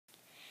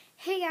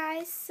Hey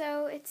guys,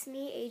 so it's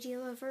me,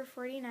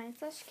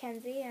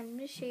 AGLover49/Kenzie, and I'm going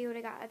to show you what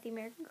I got at the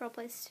American Girl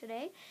Place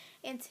today.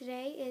 And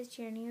today is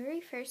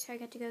January 1st, so I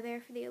got to go there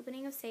for the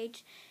opening of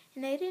Sage.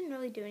 And they didn't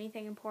really do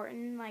anything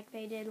important like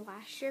they did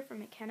last year for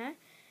McKenna,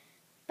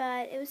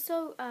 but it was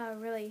still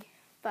really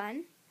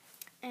fun.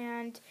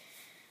 And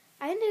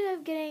I ended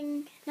up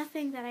getting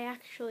nothing that I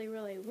actually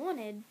really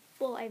wanted.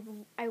 Well, I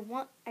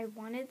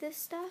wanted this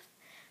stuff,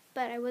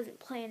 but I wasn't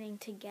planning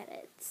to get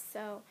it,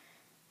 so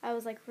I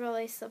was like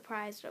really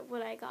surprised at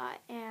what I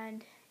got,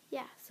 and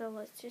yeah, so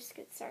let's just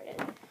get started.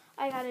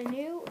 I got a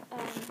new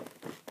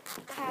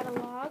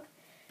catalog,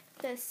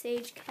 the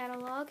Sage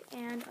catalog,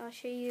 and I'll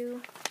show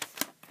you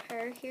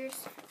her.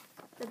 Here's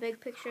the big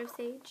picture of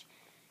Sage,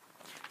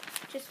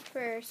 just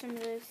for some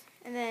of those,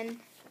 and then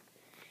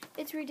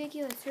it's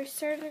ridiculous. Her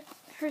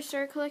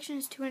starter collection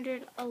is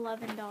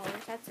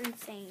 $211. That's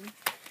insane.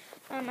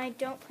 I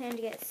don't plan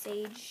to get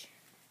Sage,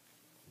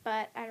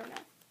 but I don't know.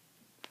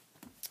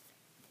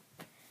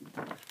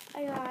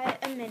 I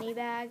got a mini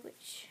bag,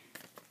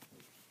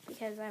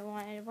 because I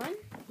wanted one.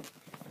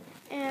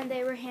 And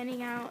they were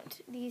handing out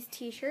these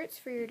t-shirts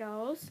for your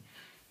dolls.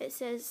 It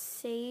says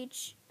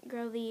Sage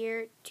Girl of the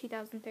Year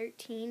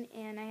 2013,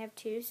 and I have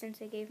two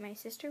since I gave my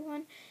sister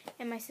one.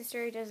 And my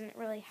sister doesn't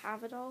really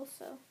have a doll,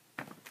 so.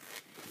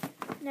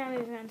 Now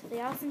moving on to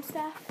the awesome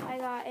stuff. I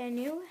got a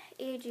new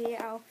AG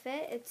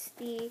outfit. It's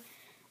the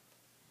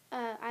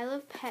I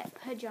Love Pet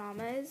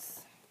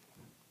pajamas.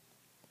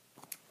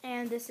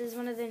 And this is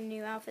one of the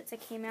new outfits that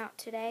came out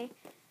today.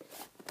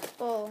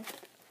 Well,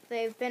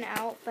 they've been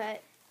out,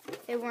 but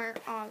they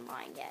weren't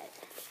online yet.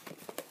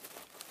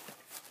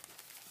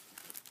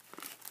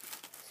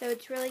 So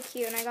it's really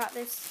cute, and I got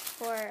this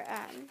for,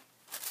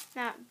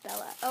 not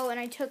Bella. Oh, and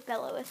I took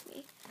Bella with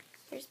me.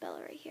 Here's Bella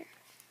right here.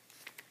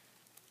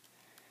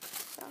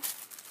 So,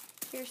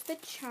 here's the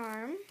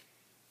charm.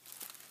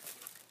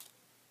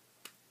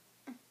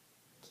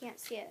 Can't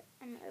see it.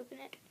 I'm going to open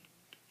it.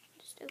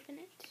 Just open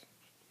it.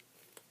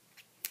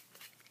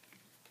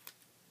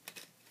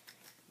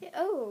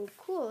 Oh,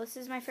 cool. This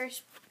is my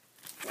first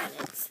one.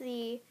 It's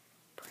the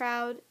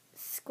Proud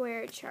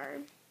Square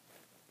charm.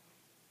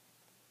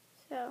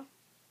 So,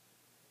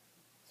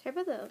 sorry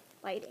about the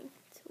lighting.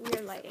 It's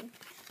weird lighting.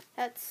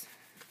 That's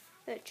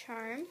the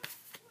charm.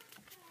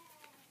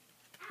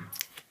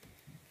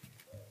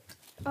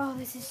 Oh,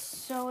 this is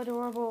so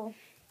adorable.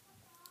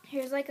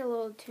 Here's like a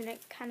little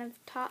tunic kind of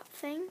top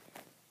thing.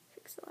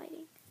 Fix the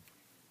lighting.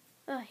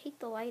 Oh, I hate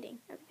the lighting.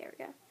 Okay, there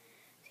we go.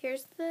 So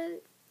here's the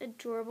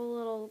adorable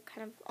little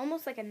kind of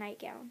almost like a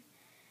nightgown,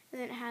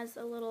 and then it has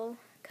a little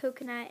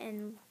coconut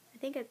and I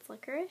think it's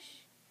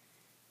licorice,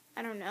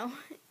 I don't know,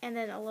 and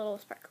then a little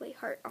sparkly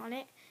heart on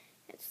it.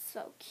 It's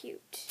so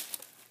cute.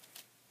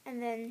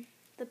 And then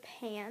the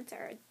pants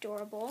are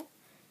adorable.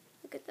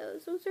 Look at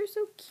those are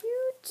so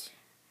cute.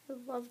 I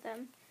love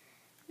them.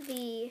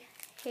 The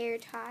hair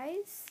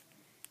ties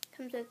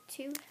comes with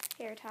 2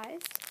 hair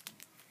ties.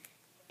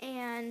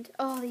 And,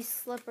 oh, these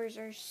slippers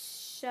are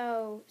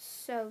so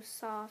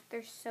soft.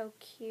 They're so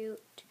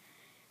cute.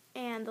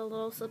 And the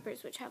little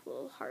slippers, which have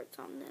little hearts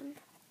on them.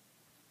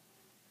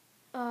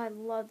 Oh, I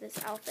love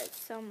this outfit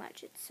so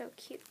much. It's so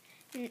cute.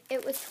 And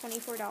it was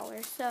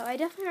 $24, so I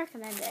definitely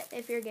recommend it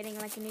if you're getting,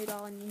 like, a new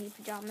doll and you need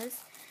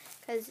pajamas.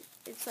 Because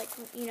it's, like,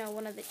 you know,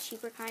 one of the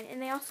cheaper kind.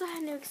 And they also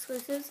had new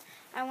exclusives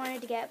I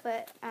wanted to get,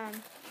 but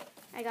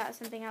I got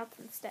something else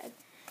instead.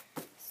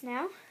 So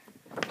now,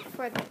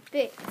 for the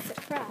big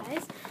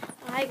surprise,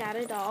 I got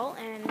a doll,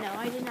 and no,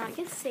 I did not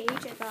get Sage.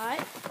 I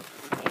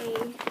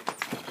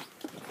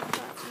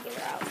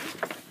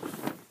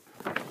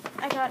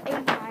got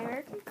a My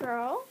American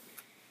Girl.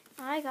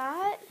 I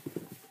got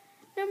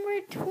number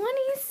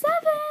 27.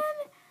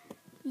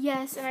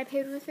 Yes, and I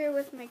paid with her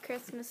with my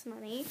Christmas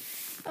money.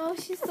 Oh,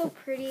 she's so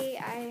pretty.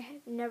 I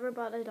never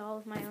bought a doll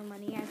with my own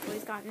money. I've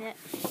always gotten it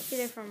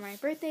either for my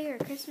birthday or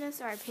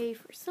Christmas, or I paid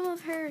for some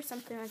of her or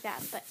something like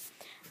that, but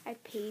I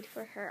paid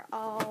for her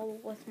all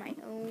with my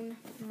own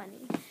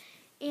money.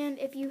 And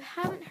if you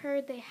haven't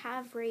heard, they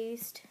have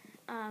raised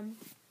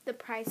the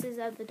prices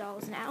of the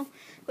dolls now,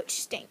 which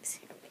stinks.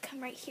 I'm going to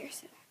come right here,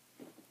 so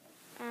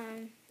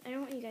I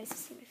don't want you guys to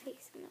see my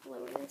face. I'm going to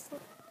lower this a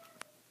little.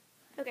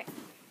 Okay.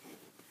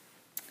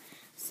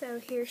 So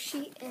here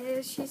she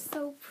is. She's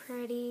so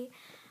pretty.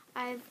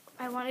 I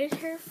wanted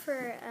her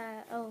for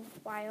a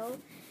while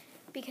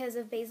because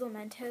of Basil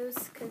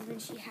Mentos, because when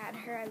she had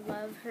her, I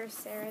love her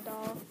Sarah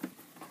doll.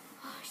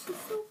 Oh, she's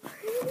so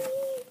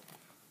pretty.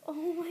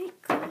 Oh my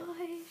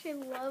gosh, I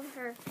love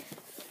her.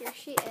 Here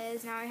she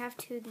is. Now I have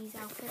 2 of these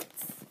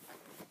outfits.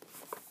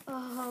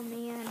 Oh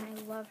man,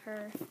 I love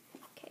her.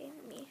 Okay,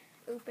 let me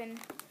open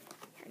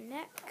her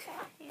neck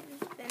and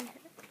then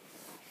her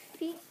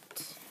feet.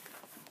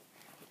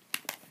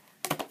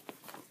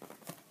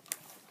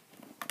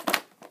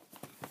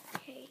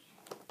 Okay.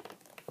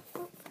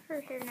 Oh,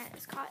 her hairnet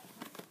is caught.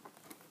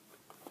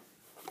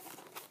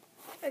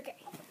 Okay.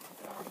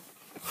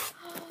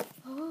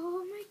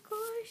 Oh my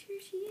gosh, here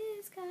she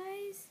is,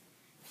 guys.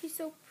 She's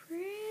so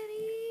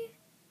pretty.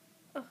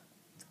 Oh,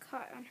 it's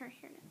caught on her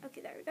hairnet.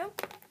 Okay, there we go.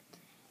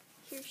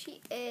 here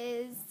she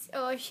is.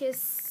 Oh, she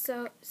has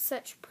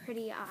such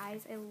pretty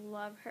eyes. I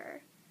love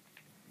her.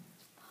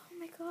 Oh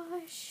my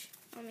gosh.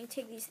 Let me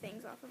take these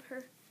things off of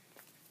her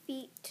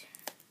feet.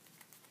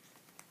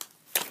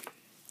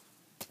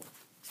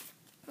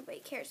 Nobody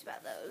cares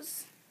about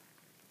those.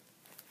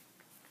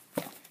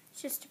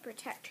 It's just to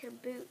protect her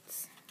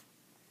boots.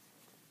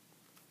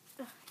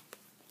 Ugh.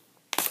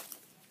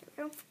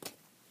 There we go.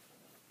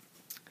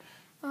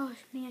 Oh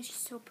man, she's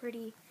so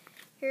pretty.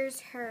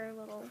 Here's her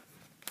little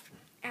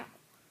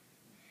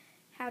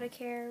how to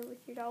care with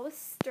your doll with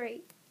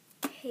straight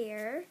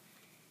hair.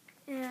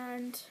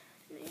 And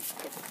let me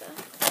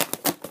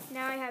get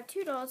now I have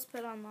 2 dolls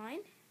put online.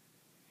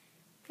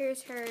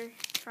 Here's her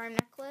charm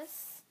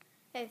necklace.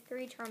 I have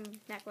 3 charm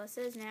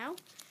necklaces now.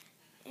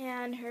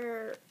 And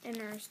her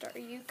inner Star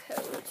U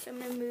code. So I'm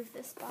going to move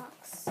this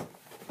box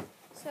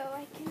so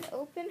I can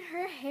open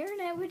her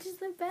hairnet, which is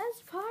the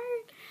best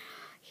part.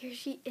 Here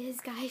she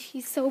is, guys.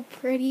 She's so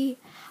pretty.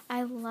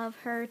 I love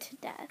her to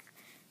death.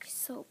 She's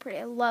so pretty.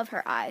 I love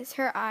her eyes.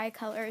 Her eye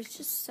color is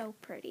just so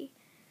pretty.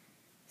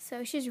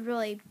 So she's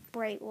really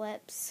bright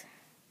lips.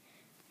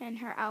 And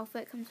her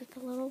outfit comes with a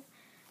little,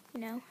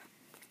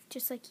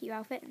 just like you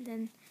outfit. And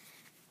then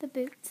the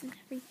boots and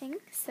everything.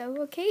 So,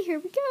 okay, here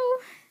we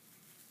go.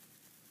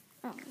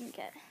 Oh, can't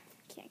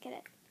get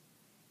it.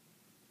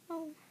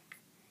 Oh,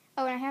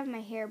 and I have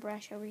my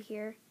hairbrush over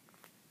here.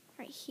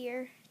 Right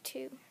here,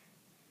 to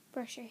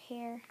brush her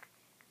hair.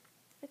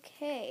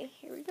 Okay,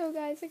 here we go,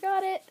 guys. I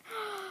got it.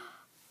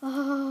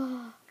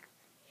 Oh,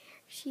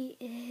 here she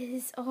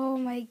is. Oh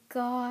my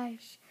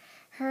gosh.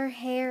 Her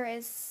hair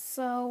is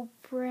so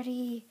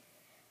pretty.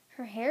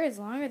 Her hair is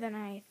longer than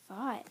I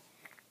thought.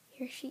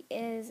 Here she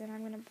is, and I'm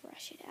going to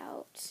brush it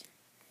out.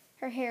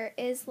 Her hair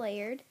is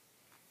layered.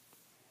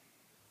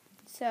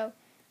 So,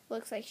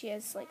 looks like she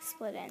has like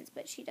split ends,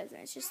 but she doesn't.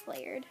 It's just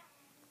layered.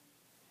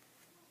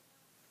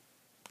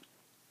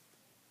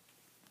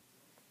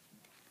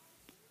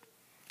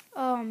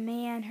 Oh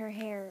man, her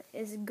hair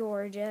is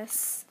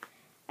gorgeous.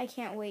 I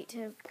can't wait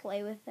to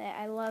play with it.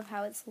 I love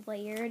how it's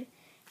layered.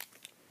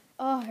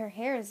 Oh, her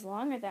hair is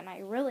longer than I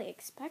really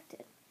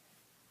expected.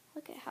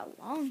 Look at how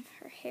long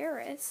her hair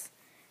is.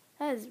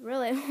 That is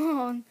really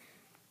long.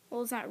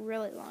 Well, it's not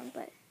really long,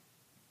 but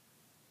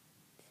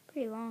it's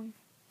pretty long.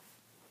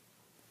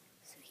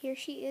 So here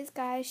she is,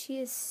 guys. She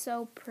is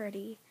so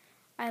pretty.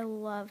 I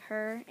love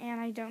her, and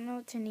I don't know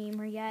what to name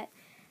her yet.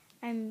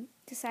 I'm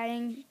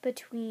deciding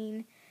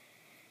between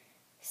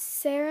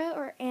Sarah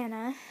or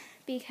Anna,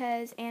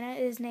 because Anna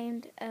is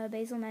named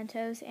Basil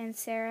Mentos, and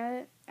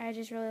Sarah, I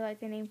just really like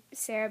the name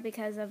Sarah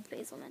because of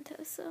Basil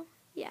Mentos. So,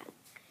 yeah.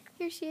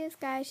 Here she is,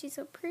 guys. She's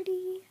so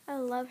pretty. I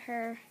love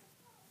her.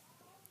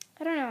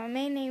 I don't know. I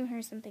may name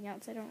her something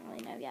else. I don't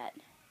really know yet.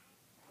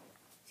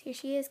 So here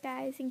she is,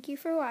 guys. Thank you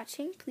for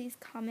watching. Please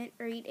comment,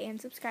 rate, and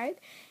subscribe.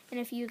 And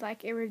if you'd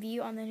like a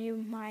review on the new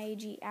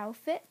MyAG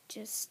outfit,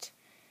 just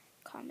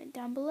comment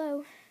down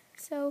below.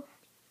 So,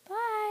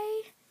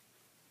 bye.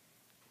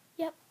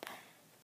 Yep.